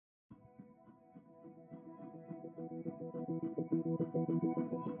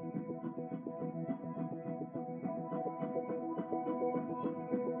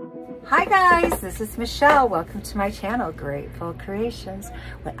Hi guys, this is Michelle. Welcome to my channel, Grateful Creations.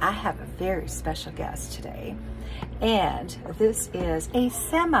 Well, I have a very special guest today, and this is a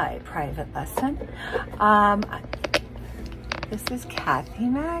semi-private lesson. This is Cathy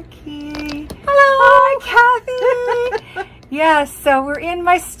Mackey. Hello! Hi, Cathy! Yes, so we're in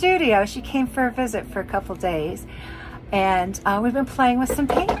my studio. She came for a visit for a couple days, and we've been playing with some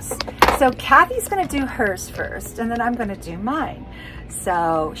paints. So Cathy's gonna do hers first, and then I'm gonna do mine.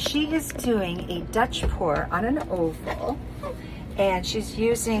 So she is doing a Dutch pour on an oval, and she's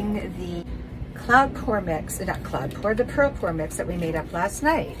using the cloud pour mix, not cloud pour, the pearl pour mix that we made up last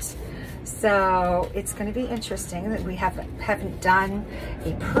night. So it's going to be interesting that we haven't done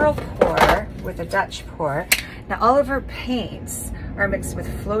a pearl pour with a Dutch pour. Now all of her paints are mixed with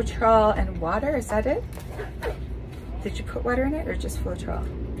Floetrol and water. Is that it? Did you put water in it or just Floetrol?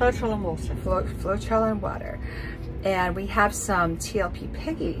 Floetrol and water. Floetrol and water. And we have some TLP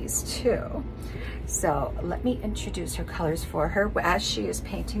Piggies too. So let me introduce her colors for her as she is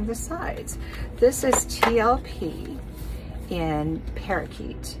painting the sides. This is TLP in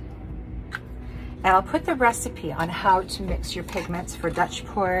Parakeet. And I'll put the recipe on how to mix your pigments for Dutch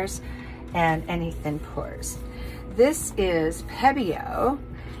pours and any thin pours. This is Pebbio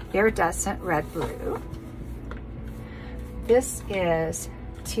Iridescent Red Blue. This is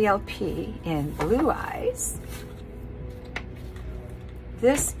TLP in Blue Eyes.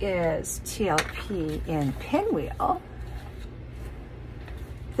 This is TLP in Pinwheel.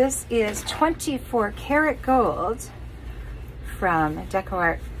 This is 24 karat gold from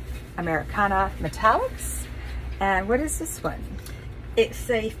DecoArt Americana Metallics. And what is this one? It's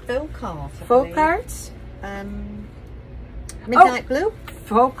a folk art. Folk art? Midnight Blue?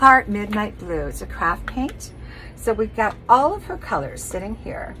 Folk art Midnight Blue. It's a craft paint. So we've got all of her colors sitting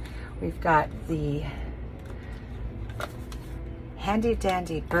here. We've got the handy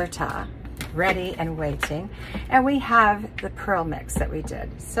dandy Berta ready and waiting, and we have the pearl mix that we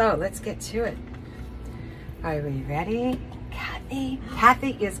did. So let's get to it. Are we ready, Cathy?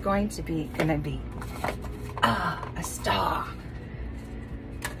 Cathy is going to be a star.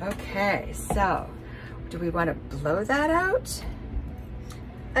 Okay, so do we want to blow that out?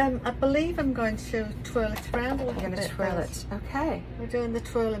 I believe I'm going to twirl it around a little bit. You're going to twirl it. Okay. We're doing the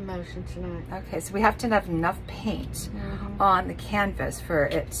twirling motion tonight. Okay, so we have to have enough paint on the canvas for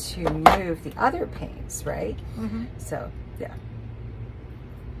it to move the other paints, right? So, yeah.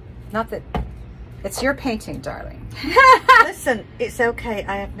 Not that, it's your painting, darling. Listen, it's okay.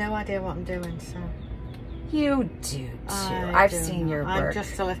 I have no idea what I'm doing, so. You do too. I've seen your work. I'm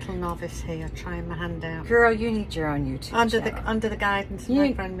just a little novice here, trying my hand out. Girl, you need your own YouTube channel. Under the guidance of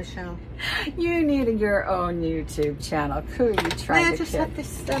my friend Michelle. You need your own YouTube channel. Who are you trying to I just had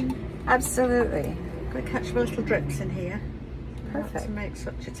this. Absolutely. I'm going to catch my little drips in here. Perfect. Not to make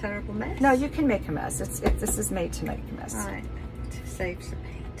such a terrible mess. No, you can make a mess. This is made to make a mess. Right. To save some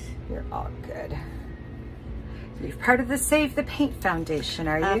paint. You're all good. You're part of the Save the Paint Foundation,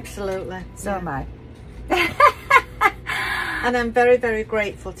 are you? Absolutely. So am I. And I'm very, very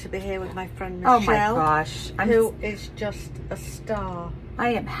grateful to be here with my friend Michelle. Oh my gosh. Who is just a star.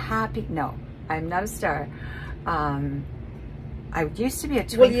 I am happy. No, I'm not a star. I used to be a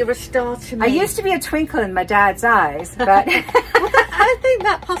twinkle. Well, you're a star to me. I used to be a twinkle in my dad's eyes, but... well, I think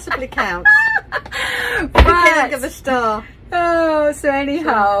that possibly counts. Beginning of a star. Oh, so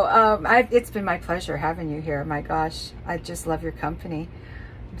anyhow, it's been my pleasure having you here. My gosh, I just love your company.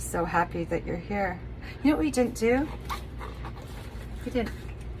 I'm so happy that you're here. You know what we didn't do? We didn't.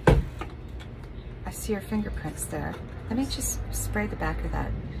 I see your fingerprints there. Let me just spray the back of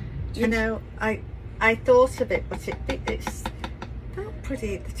that. You know, I thought of it, but it's felt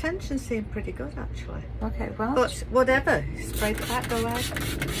pretty. The tension seemed pretty good actually. Okay, well. But whatever, spray the back. Go ahead.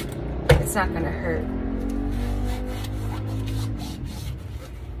 It's not going to hurt.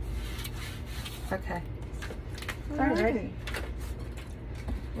 Okay. Alrighty.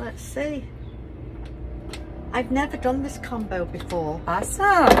 Let's see. I've never done this combo before.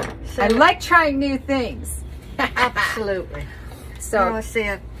 Awesome. So I like trying new things. Absolutely. So now I see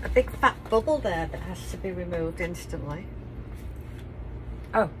a big fat bubble there that has to be removed instantly.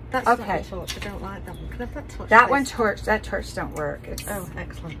 Oh, that's okay. not the torch. I don't like that one. Can I have that torch? That please? one torch. That torch don't work. Oh,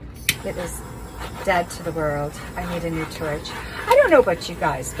 excellent. It is dead to the world. I need a new torch. I don't know about you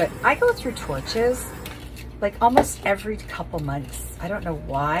guys, but I go through torches like almost every couple months. I don't know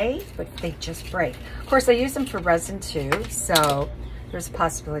why, but they just break. Of course, I use them for resin too, so there's a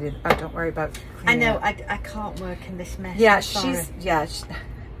possibility that, oh, don't worry about cleaning I know, up. I can't work in this mess. Yeah,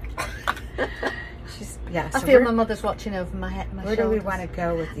 Yeah. I So feel my mother's watching over my head. Where do we want to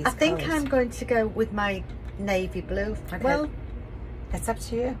go with these? I think colors? I'm going to go with my navy blue. Okay. Well, it's up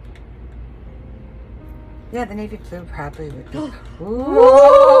to you. Yeah, the navy blue probably would be.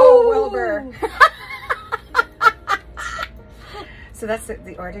 Whoa, Wilbur. So that's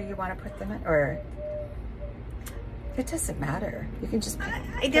the order you want to put them in, or it doesn't matter. You can just.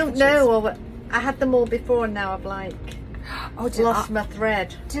 I don't know. I had them all before, and now I've like lost my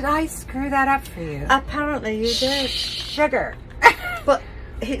thread. Did I screw that up for you? Apparently you did. Sugar. But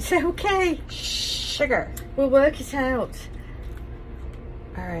it's okay. Sugar. We'll work it out.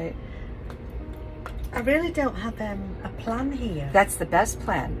 All right. I really don't have a plan here. That's the best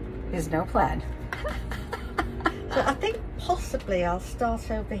plan, is no plan. So I think possibly I'll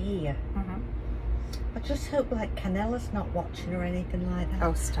start over here. I just hope like Canella's not watching or anything like that.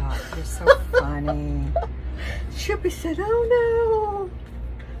 Oh, stop. You're so funny. She'll be saying, oh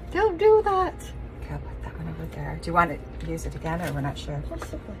no, don't do that. Okay, I'll put that one over there. Do you want to use it again, or we're not sure?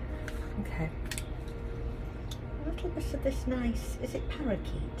 Possibly. Okay. A little bit of this nice, is it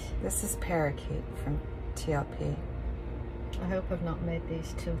parakeet? This is parakeet from TLP. I hope I've not made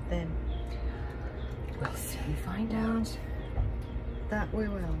these too thin. We'll soon find out. That we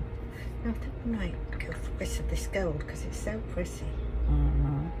will. Now I think we might go for a bit of this gold because it's so pretty.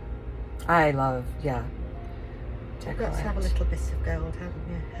 I love, yeah. You've got to have a little bit of gold, haven't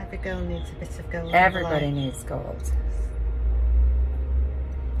you? Every girl needs a bit of gold. Everybody needs gold.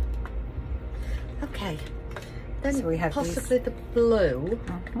 Okay. Then So we have possibly the blue.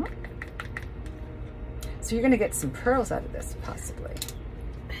 So you're going to get some pearls out of this, possibly.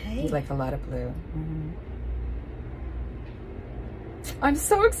 Hey. You like a lot of blue. I'm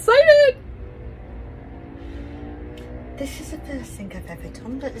so excited! This is the first thing I've ever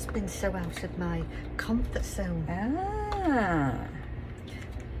done that has been so out of my comfort zone. Ah.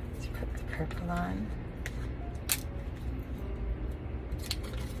 Let's put the purple on.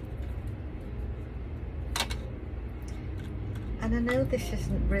 And I know this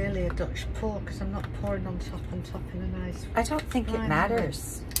isn't really a Dutch pour because I'm not pouring on top in a nice... I don't think it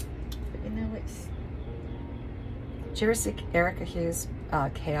matters. But you know, it's... Did you ever see Erica Hughes'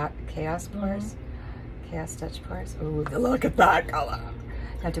 Chaos pours? Chaos Dutch pours? Ooh, look at that color.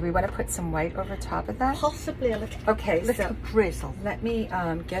 Now, do we want to put some white over top of that? Possibly a little, okay, little drizzle. Let me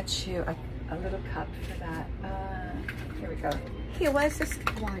get you a little cup for that. Here we go. Here, where's this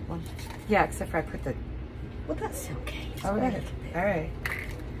white one? Yeah, except for I put the... Well, that's okay. It's all right. All right.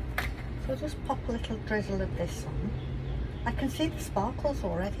 So just pop a little drizzle of this on. I can see the sparkles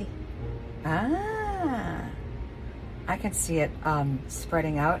already. Ah. I can see it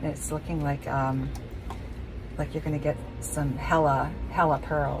spreading out, and it's looking like you're gonna get some hella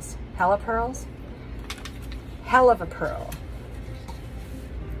pearls. Hella pearls? Hell of a pearl.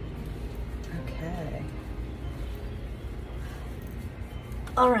 Okay.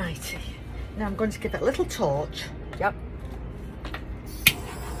 Alrighty. Now I'm going to give it a little torch. Yep.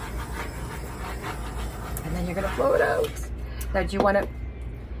 And then you're gonna blow it out. Now, do you want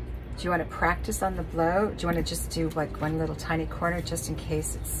to practice on the blow? Do you want to just do like one little tiny corner just in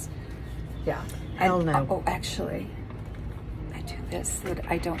case it's, yeah. Hell no. Oh, actually, I do this so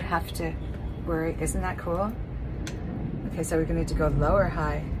that I don't have to worry. Isn't that cool? Okay, so we're gonna need to go low or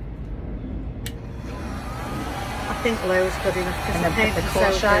high? I think low is good enough because And then put the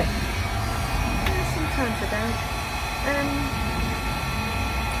cool shot. Yeah, sometimes I don't.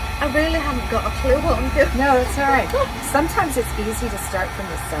 I really haven't got a clue what I'm doing. No, it's all right. Sometimes it's easy to start from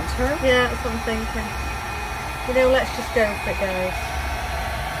the center. Yeah, that's what I'm thinking. You know, let's just go for it, guys.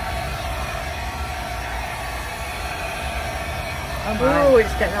 Oh,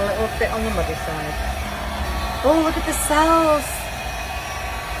 it's getting a little bit on the muddy side. Oh, look at the cells.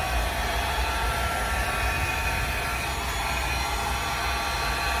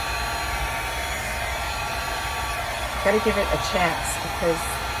 Gotta give it a chance because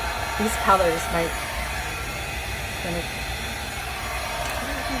these colors might gonna...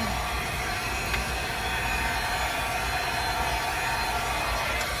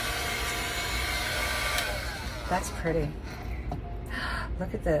 That's pretty.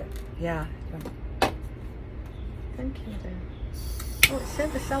 Look at the, yeah. Thank you, dear. Oh, it's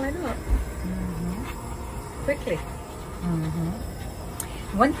super selling up. Quickly.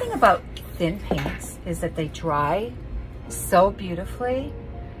 One thing about thin paints is that they dry so beautifully,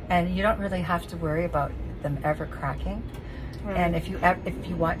 and you don't really have to worry about them ever cracking. Right. And if you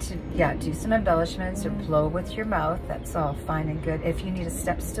want to, yeah, do some embellishments or blow with your mouth, that's all fine and good. If you need a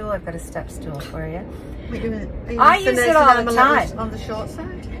step stool, I've got a step stool for you. I use it all the time. On the short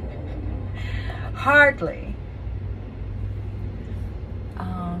side? Hardly.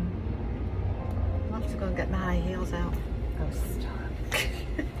 have to go and get my high heels out. Oh, stop.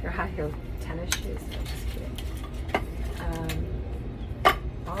 Your high heel tennis shoes. I'm just kidding.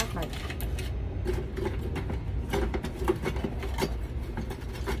 All of my...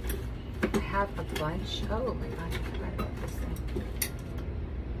 I have a bunch. Oh my gosh, I forgot about this thing.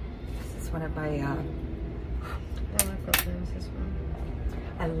 This is one of my... Oh, I've got those as well.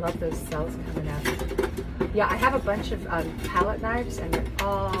 I love those cells coming out. Yeah, I have a bunch of palette knives, and they're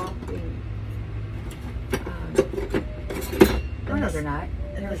all being... oh, no, they're not.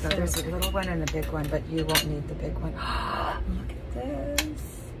 There we go. There's a little one and a big one, but you won't need the big one. Look at this.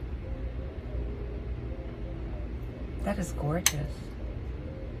 That is gorgeous.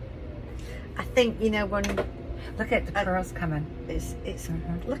 I think, you know, when... Look at the pearls coming. It's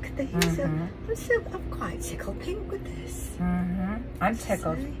look at these. I'm quite tickled pink with this. I'm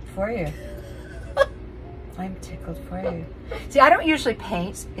tickled for you. I'm tickled for you. See, I don't usually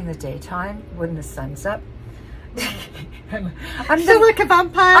paint in the daytime when the sun's up. I'm so like a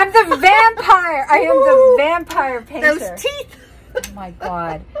vampire. I'm the vampire. I am the vampire painter. Those teeth. Oh my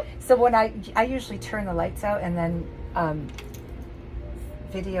God. So when I usually turn the lights out and then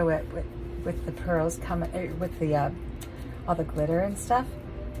video it with the pearls coming, with the all the glitter and stuff.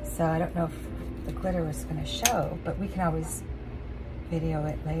 So I don't know if the glitter was going to show, but we can always video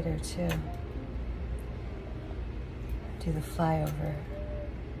it later too. Do the flyover.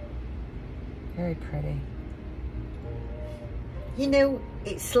 Very pretty. You know,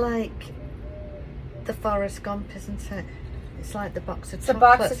 it's like the Forrest Gump, isn't it? It's like the box of chocolates. It's a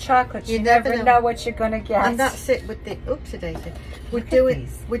box of chocolates. You never know what you're going to get. And that's it with the oopsie daisy. We're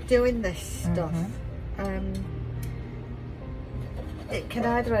doing this stuff. It can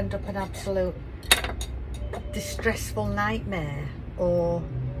either end up an absolute distressful nightmare, or...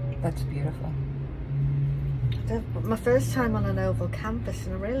 That's beautiful. My first time on an oval canvas,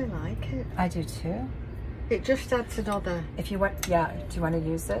 and I really like it. I do too. It just adds another... If you want, yeah, do you want to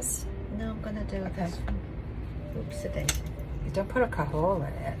use this? No, I'm going to do this one. Oopsie daisy. You don't put a cajole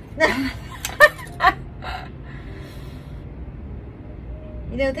in it.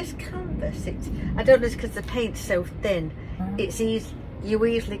 You know, this canvas, I don't know, it's because the paint's so thin. It's easy, you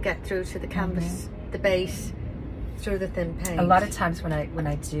easily get through to the canvas, the base, through the thin paint. A lot of times when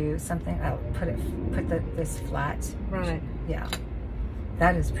I do something, I'll put this flat. Right. Yeah.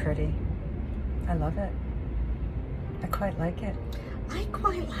 That is pretty. I love it. I quite like it. I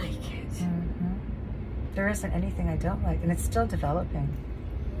quite like it. There isn't anything I don't like, and it's still developing.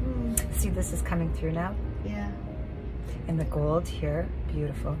 See, this is coming through now. Yeah. And the gold here,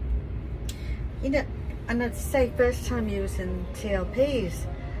 beautiful. You know, and I'd say first time using TLPS,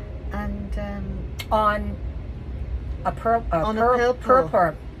 and on a pearl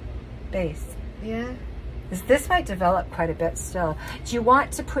base. Yeah. This might develop quite a bit still. Do you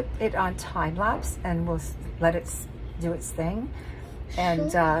want to put it on time lapse, and we'll let it do its thing,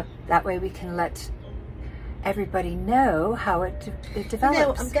 and that way we can let everybody know how it develops. You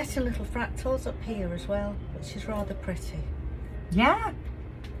know, I'm getting little fractals up here as well, which is rather pretty. Yeah,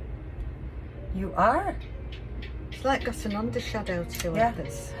 you are. It's like got an undershadow to it. Yeah,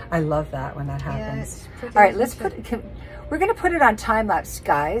 I love that when that happens. Yeah, it's pretty. All right, let's put. We're going to put it on time lapse,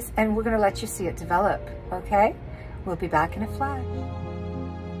 guys, and we're going to let you see it develop. Okay, we'll be back in a flash.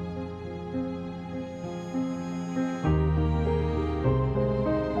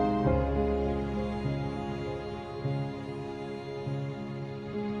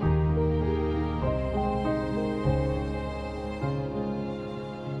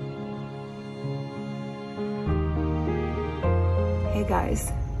 Hey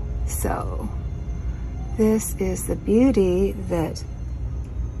guys, so this is the beauty that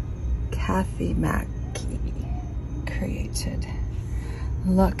Cathy Mackey created.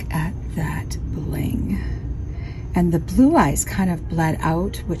 Look at that bling. And the blue eyes kind of bled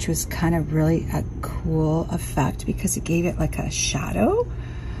out, which was kind of really a cool effect because it gave it like a shadow.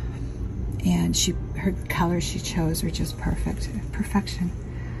 And her colors she chose were just perfection.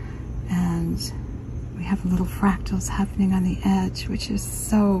 And we have little fractals happening on the edge, which is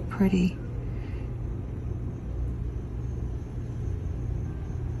so pretty.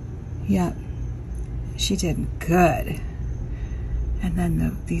 Yep, she did good. And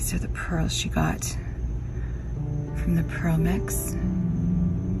then these are the pearls she got from the pearl mix.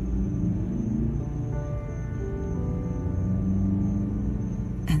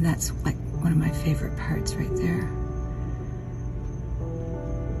 And that's like one of my favorite parts right there.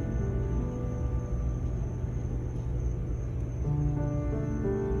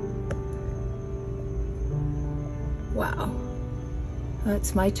 Wow. Well,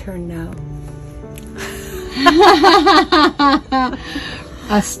 it's my turn now.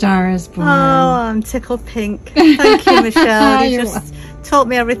 A star is born. Oh, I'm tickled pink. Thank you, Michelle. You just taught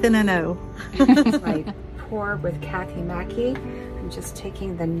me everything I know. My pour with Cathy Mackey. I'm just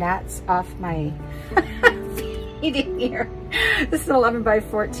taking the gnats off my feet in here. This is an 11 by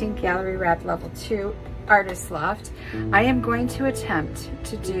 14 gallery wrap level 2 artist loft. I am going to attempt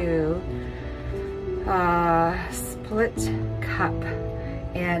to do a split cup,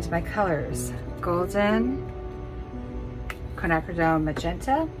 and my colors: golden, quinacridone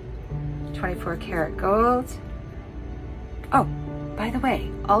magenta, 24 karat gold. Oh, by the way,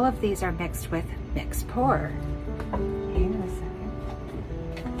 all of these are mixed with mix pour. Hang on a second.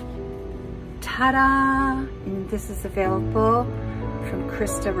 Ta-da! And this is available from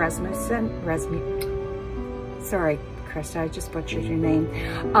Krista Rasmussen. Sorry, Krista, I just butchered your name.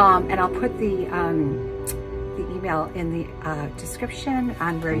 And I'll put the email in the description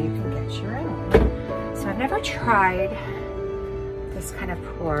on where you can get your own. So I've never tried this kind of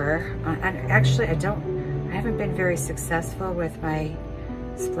pour. And actually, I haven't been very successful with my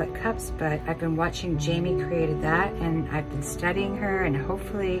split cups, but I've been watching Jamie created that, and I've been studying her, and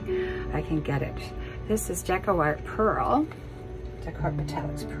hopefully I can get it. This is Deco Art Pearl, Deco Art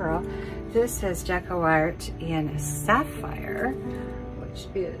Metallics Pearl. This is Deco Art in Sapphire, which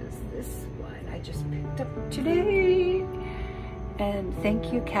is this one I just picked up today. And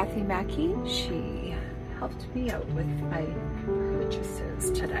thank you, Cathy Mackey. She helped me out with my purchases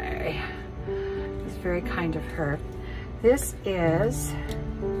today. It's very kind of her. This is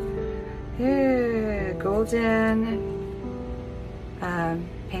golden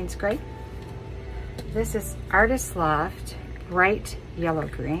Payne's Gray. This is Artist Loft bright yellow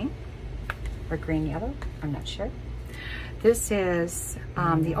green, or green yellow, I'm not sure. This is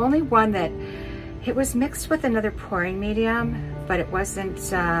the only one that it was mixed with another pouring medium, but it wasn't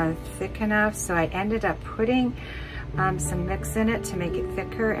thick enough, so I ended up putting some mix in it to make it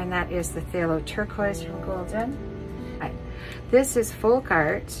thicker, and that is the Phthalo Turquoise from Golden. This is Folk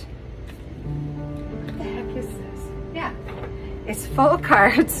Art. What the heck is this? Yeah, it's Folk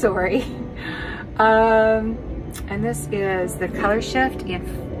Art, sorry. And this is the Color Shift in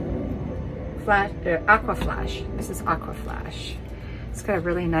Aqua Flash. This is Aqua Flash. It's got a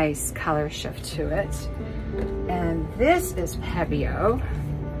really nice color shift to it. And this is Pebeo,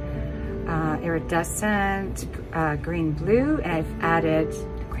 iridescent green blue, and I've added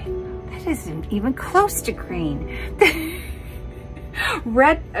green. That isn't even close to green.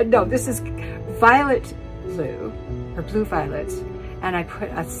 Red, no, this is violet blue, or blue violet, and I put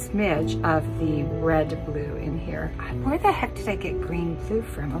a smidge of the red blue in here. Where the heck did I get green blue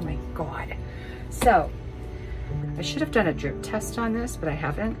from? Oh my God. So, I should have done a drip test on this, but I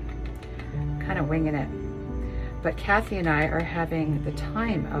haven't. Kind of winging it. But Cathy and I are having the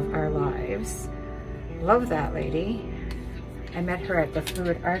time of our lives. Love that lady. I met her at the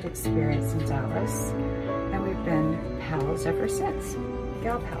Fluid Art Experience in Dallas, and we've been pals ever since.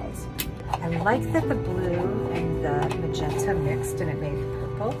 Gal pals. I like that the blue and the magenta mixed and it made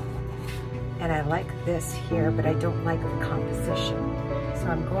purple. And I like this here, but I don't like the composition. So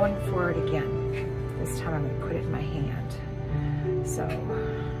I'm going for it again. This time I'm gonna put it in my hand. So,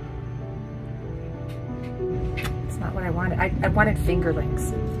 it's not what I wanted. I wanted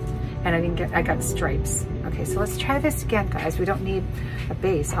fingerlings, and I didn't get, I got stripes. Okay, so let's try this again, guys. We don't need a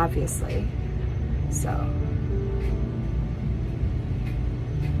base, obviously. So.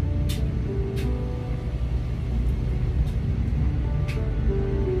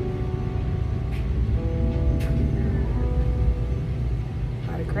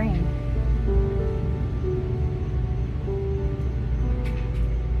 A lot of green.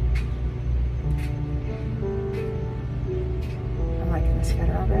 I'm liking this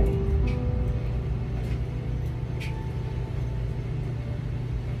better already.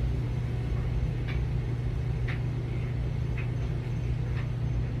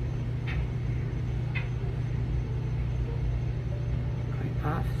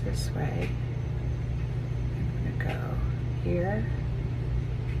 Off this way. I'm gonna go here,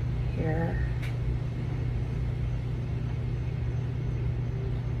 here,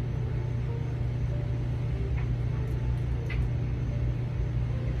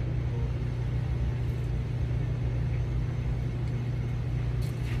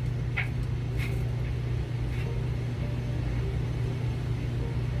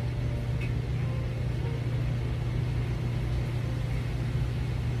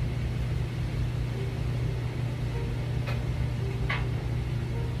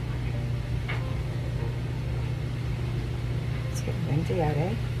 windy out,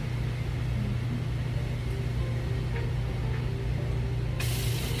 eh?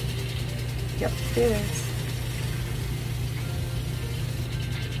 Yep, it is.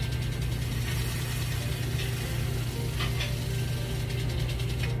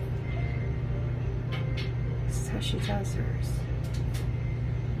 she does hers.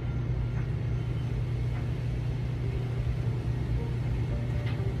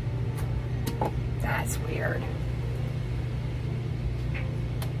 That's weird.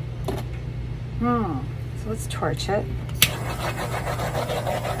 So let's torch it.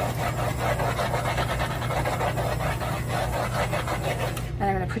 And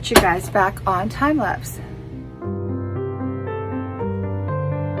I'm going to put you guys back on time lapse.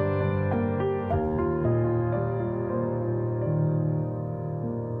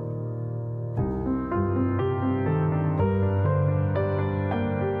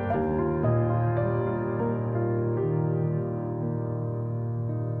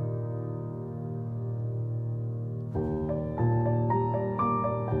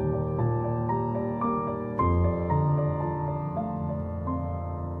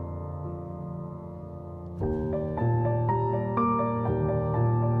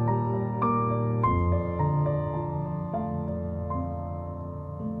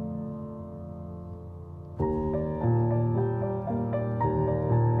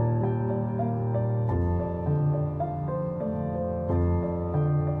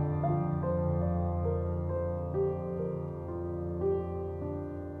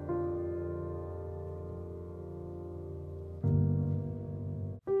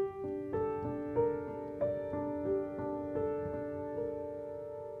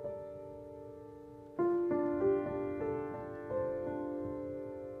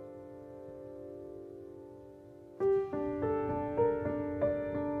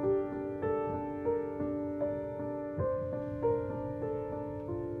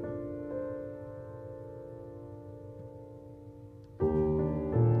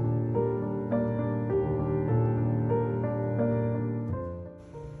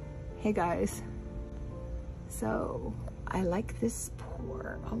 Hey guys, so I like this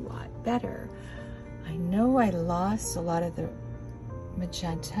pour a lot better. I know I lost a lot of the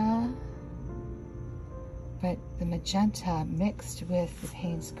magenta, but the magenta mixed with the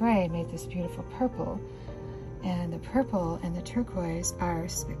Payne's Gray made this beautiful purple, and the purple and the turquoise are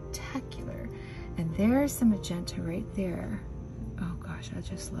spectacular. And there's the magenta right there. Oh gosh, I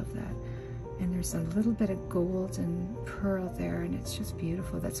just love that. And there's a little bit of gold and pearl there, and it's just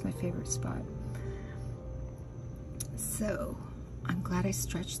beautiful. That's my favorite spot. So I'm glad I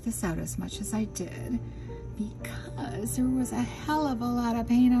stretched this out as much as I did, because there was a hell of a lot of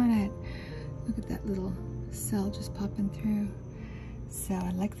paint on it. Look at that little cell just popping through. So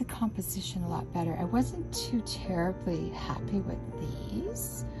I like the composition a lot better. I wasn't too terribly happy with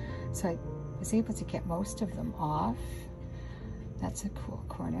these, so I was able to get most of them off. That's a cool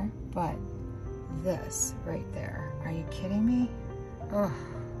corner, but this right there, are you kidding me? Oh,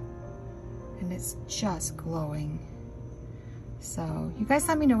 and it's just glowing. So you guys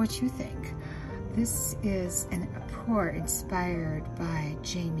let me know what you think. This is a pour inspired by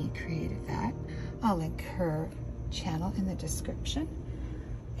Jamie created that. I'll link her channel in the description.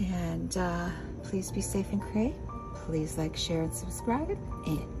 And please be safe and create. Please like, share, and subscribe.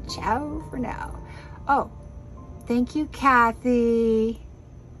 And ciao for now. Oh, thank you, Cathy.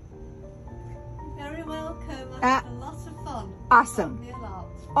 You're very welcome. I had a lot of fun. Awesome. A lot.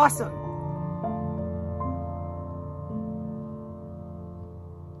 Awesome.